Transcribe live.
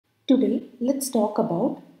Today, let's talk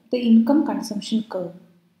about the income consumption curve.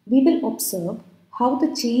 We will observe how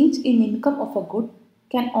the change in income of a good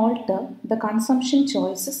can alter the consumption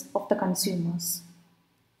choices of the consumers.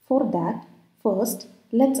 For that, first,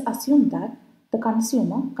 let's assume that the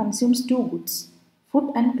consumer consumes two goods,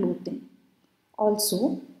 food and clothing.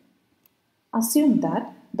 Also, assume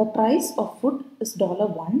that the price of food is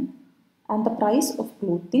 $1 and the price of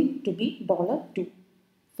clothing to be $2.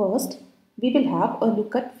 First, we will have a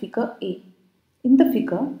look at figure A. In the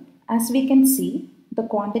figure, as we can see, the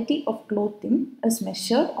quantity of clothing is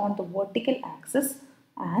measured on the vertical axis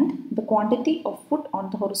and the quantity of food on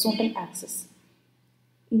the horizontal axis.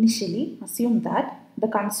 Initially, assume that the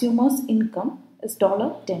consumer's income is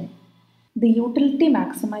 $10. The utility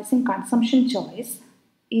maximizing consumption choice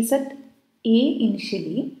is at A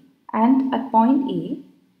initially, and at point A,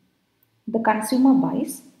 the consumer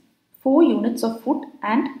buys 4 units of food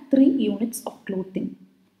and 3 units of clothing,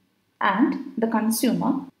 and the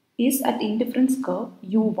consumer is at indifference curve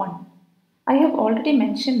U1. I have already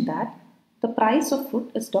mentioned that the price of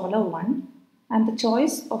food is $1 and the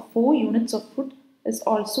choice of 4 units of food is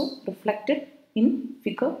also reflected in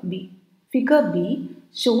figure B. Figure B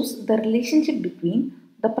shows the relationship between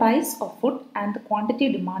the price of food and the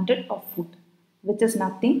quantity demanded of food, which is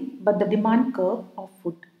nothing but the demand curve of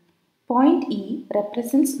food. Point E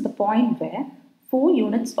represents the point where 4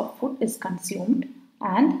 units of food is consumed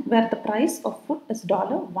and where the price of food is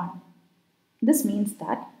 $1. This means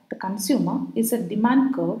that the consumer is at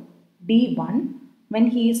demand curve D1 when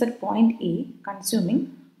he is at point A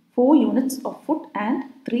consuming 4 units of food and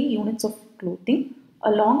 3 units of clothing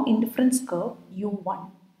along indifference curve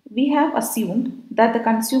U1. We have assumed that the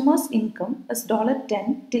consumer's income is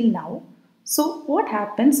 $10 till now. So what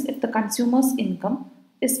happens if the consumer's income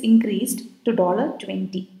is increased to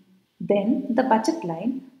 $20? Then the budget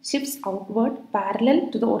line shifts outward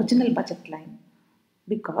parallel to the original budget line,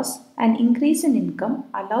 because an increase in income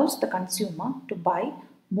allows the consumer to buy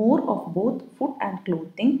more of both food and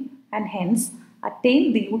clothing and hence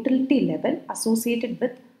attain the utility level associated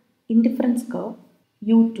with indifference curve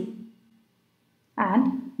U2.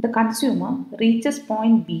 And the consumer reaches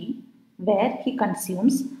point B where he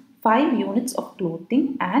consumes 5 units of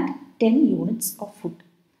clothing and 10 units of food.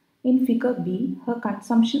 In figure B, her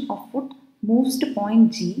consumption of food moves to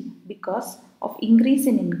point G because of increase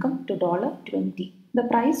in income to $20. The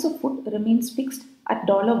price of food remains fixed at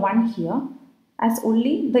 $1 here as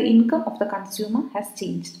only the income of the consumer has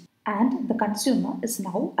changed. And the consumer is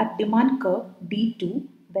now at demand curve D2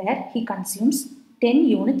 where he consumes 10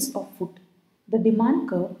 units of food. The demand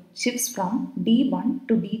curve shifts from D1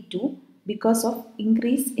 to D2 because of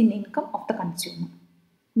increase in income of the consumer.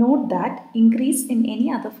 Note that increase in any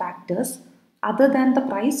other factors other than the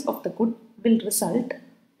price of the good will result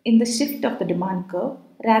in the shift of the demand curve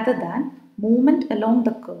rather than movement along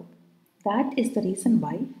the curve. That is the reason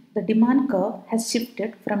why the demand curve has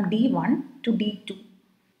shifted from D1 to D2.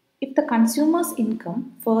 If the consumer's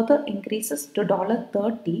income further increases to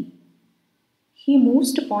 $30, he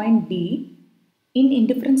moves to point B in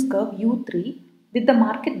indifference curve U3 with the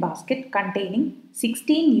market basket containing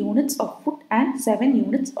 16 units of food and 7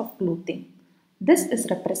 units of clothing. This is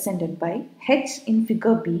represented by H in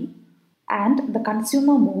figure B, and the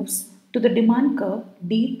consumer moves to the demand curve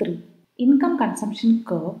D3. Income consumption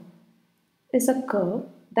curve is a curve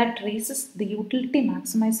that traces the utility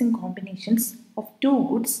maximizing combinations of two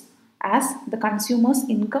goods as the consumer's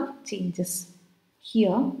income changes.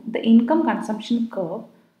 Here, the income consumption curve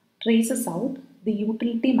traces out the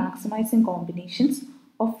utility maximizing combinations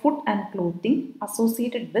of food and clothing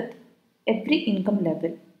associated with every income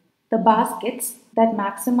level. The baskets that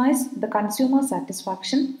maximize the consumer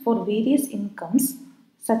satisfaction for various incomes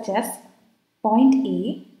such as point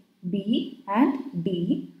A, B and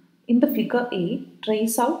D in the figure A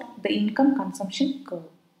trace out the income consumption curve.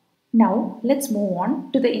 Now let's move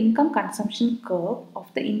on to the income consumption curve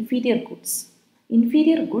of the inferior goods.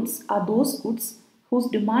 Inferior goods are those goods whose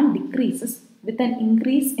demand decreases with an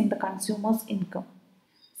increase in the consumer's income.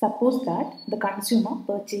 Suppose that the consumer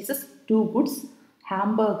purchases two goods,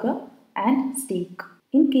 hamburger and steak.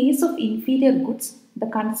 In case of inferior goods, the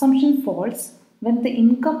consumption falls when the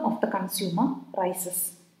income of the consumer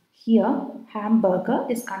rises. Here, hamburger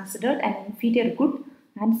is considered an inferior good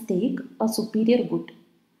and steak a superior good.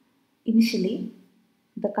 Initially,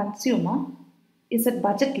 the consumer is at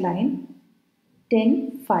budget line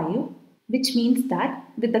 10.5, which means that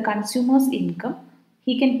with the consumer's income,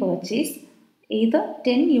 he can purchase either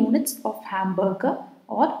 10 units of hamburger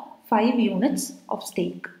or 5 units of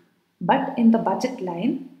steak. But in the budget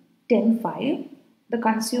line 10.5, the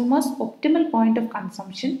consumer's optimal point of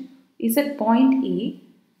consumption is at point A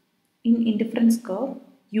in indifference curve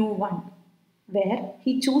U1, where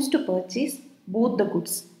he chose to purchase both the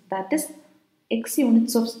goods, that is X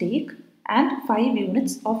units of steak and 5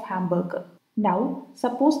 units of hamburger. Now,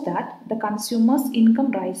 suppose that the consumer's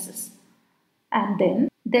income rises and then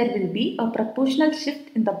there will be a proportional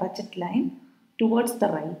shift in the budget line towards the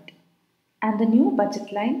right. And the new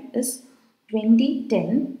budget line is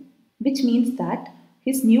 2010, which means that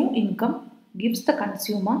his new income gives the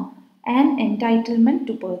consumer an entitlement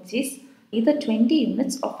to purchase either 20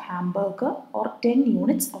 units of hamburger or 10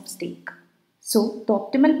 units of steak. So, the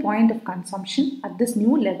optimal point of consumption at this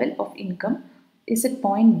new level of income is at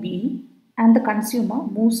point B, and the consumer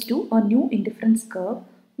moves to a new indifference curve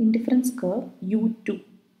U2.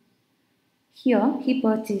 Here he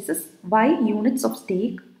purchases Y units of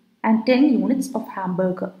steak and 10 units of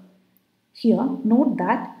hamburger. Here note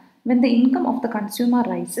that when the income of the consumer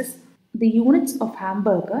rises, the units of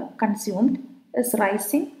hamburger consumed is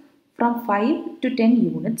rising from 5 to 10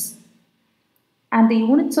 units, and the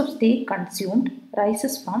units of steak consumed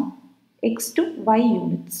rises from X to Y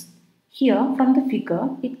units. Here from the figure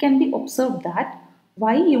it can be observed that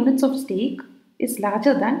Y units of steak is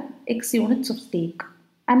larger than X units of steak,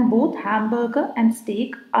 and both hamburger and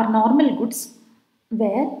steak are normal goods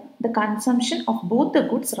where the consumption of both the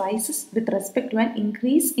goods rises with respect to an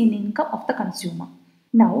increase in income of the consumer.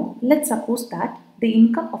 Now let's suppose that the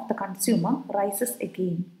income of the consumer rises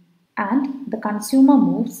again and the consumer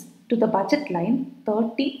moves to the budget line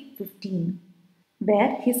 30-15,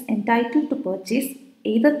 where he is entitled to purchase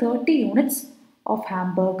either 30 units of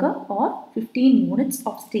hamburger or 15 units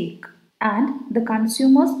of steak. And the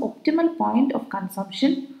consumer's optimal point of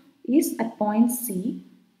consumption is at point C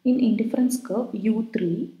in indifference curve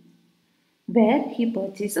U3, where he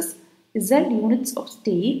purchases Z units of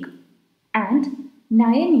steak and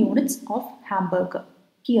 9 units of hamburger.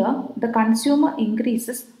 Here, the consumer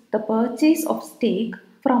increases the purchase of steak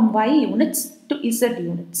from Y units to Z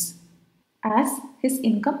units as his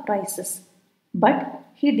income rises, but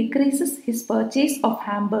he decreases his purchase of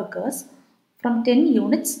hamburgers from 10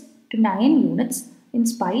 units to 9 units in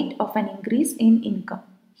spite of an increase in income.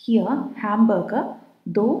 Here, hamburger,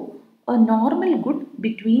 though a normal good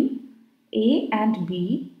between A and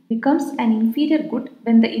B, becomes an inferior good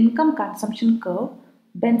when the income consumption curve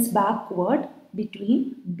bends backward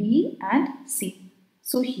between B and C.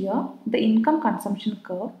 So here, the income consumption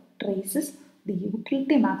curve traces the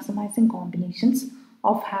utility maximizing combinations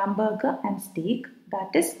of hamburger and steak,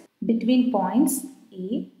 that is between points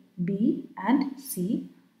A, B and C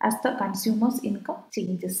as the consumer's income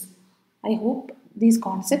changes. I hope these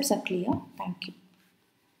concepts are clear. Thank you.